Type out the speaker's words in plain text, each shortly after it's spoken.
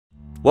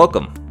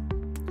Welcome!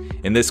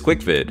 In this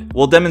quick vid,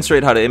 we'll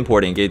demonstrate how to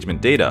import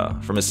engagement data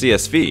from a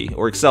CSV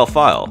or Excel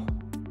file.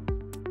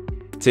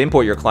 To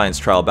import your client's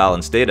trial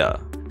balance data,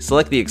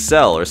 select the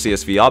Excel or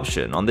CSV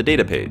option on the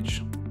data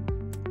page.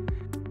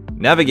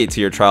 Navigate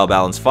to your trial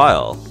balance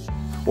file,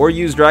 or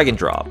use drag and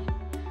drop.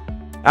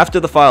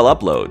 After the file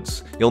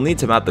uploads, you'll need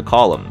to map the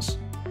columns.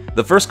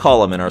 The first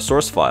column in our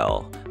source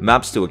file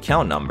maps to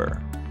account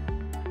number.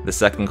 The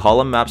second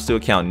column maps to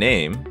account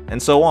name,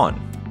 and so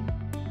on.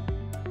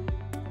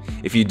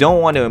 If you don't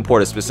want to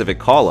import a specific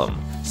column,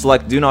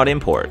 select Do Not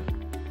Import.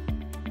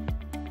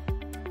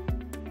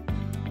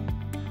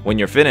 When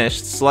you're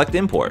finished, select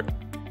Import.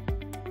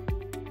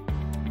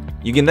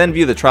 You can then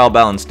view the trial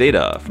balance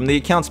data from the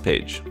Accounts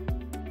page.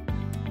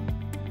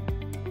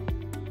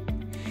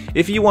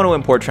 If you want to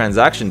import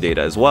transaction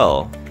data as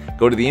well,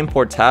 go to the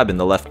Import tab in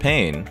the left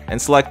pane and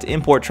select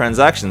Import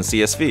Transactions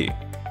CSV.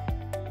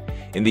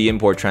 In the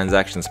Import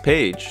Transactions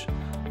page,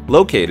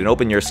 locate and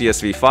open your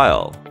CSV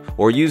file,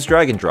 or use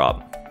drag and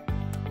drop.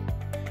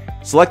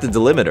 Select a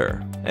delimiter,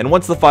 and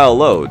once the file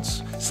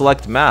loads,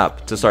 select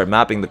Map to start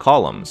mapping the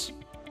columns.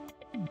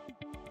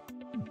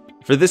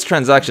 For this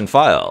transaction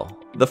file,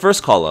 the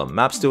first column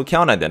maps to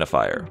account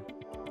identifier.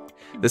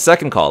 The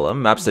second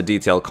column maps to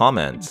detailed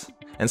comment,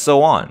 and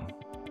so on.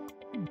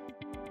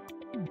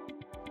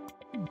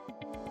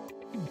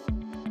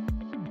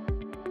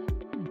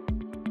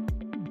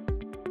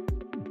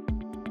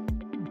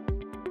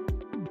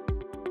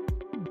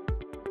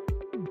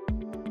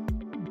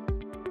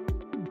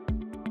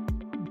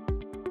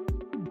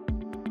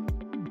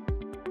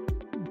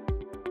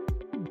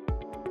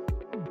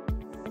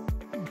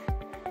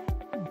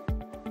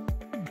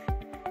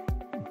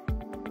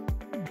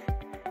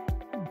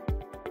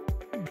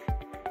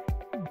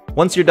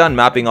 Once you're done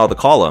mapping all the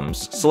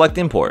columns, select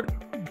Import.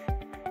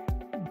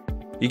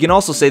 You can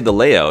also save the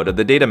layout of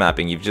the data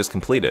mapping you've just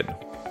completed.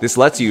 This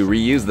lets you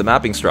reuse the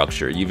mapping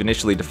structure you've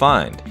initially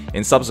defined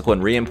in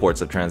subsequent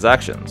re-imports of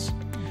transactions.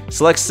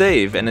 Select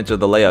Save and enter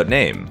the layout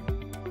name.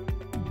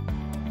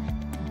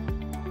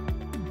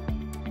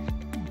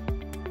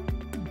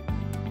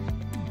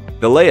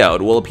 The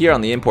layout will appear on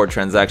the Import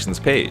Transactions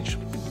page.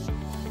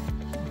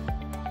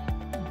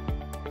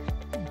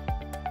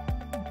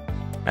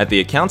 At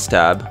the Accounts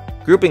tab,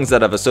 groupings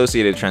that have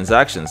associated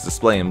transactions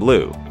display in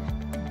blue.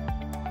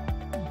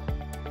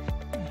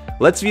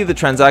 Let's view the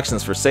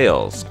transactions for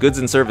sales, goods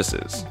and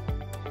services.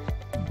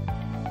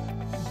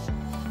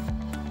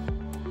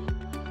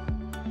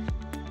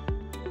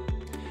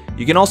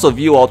 You can also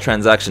view all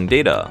transaction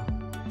data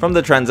from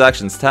the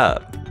Transactions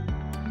tab.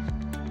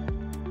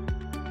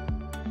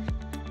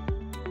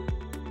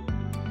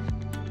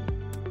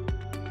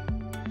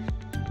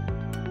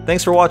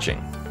 Thanks for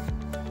watching.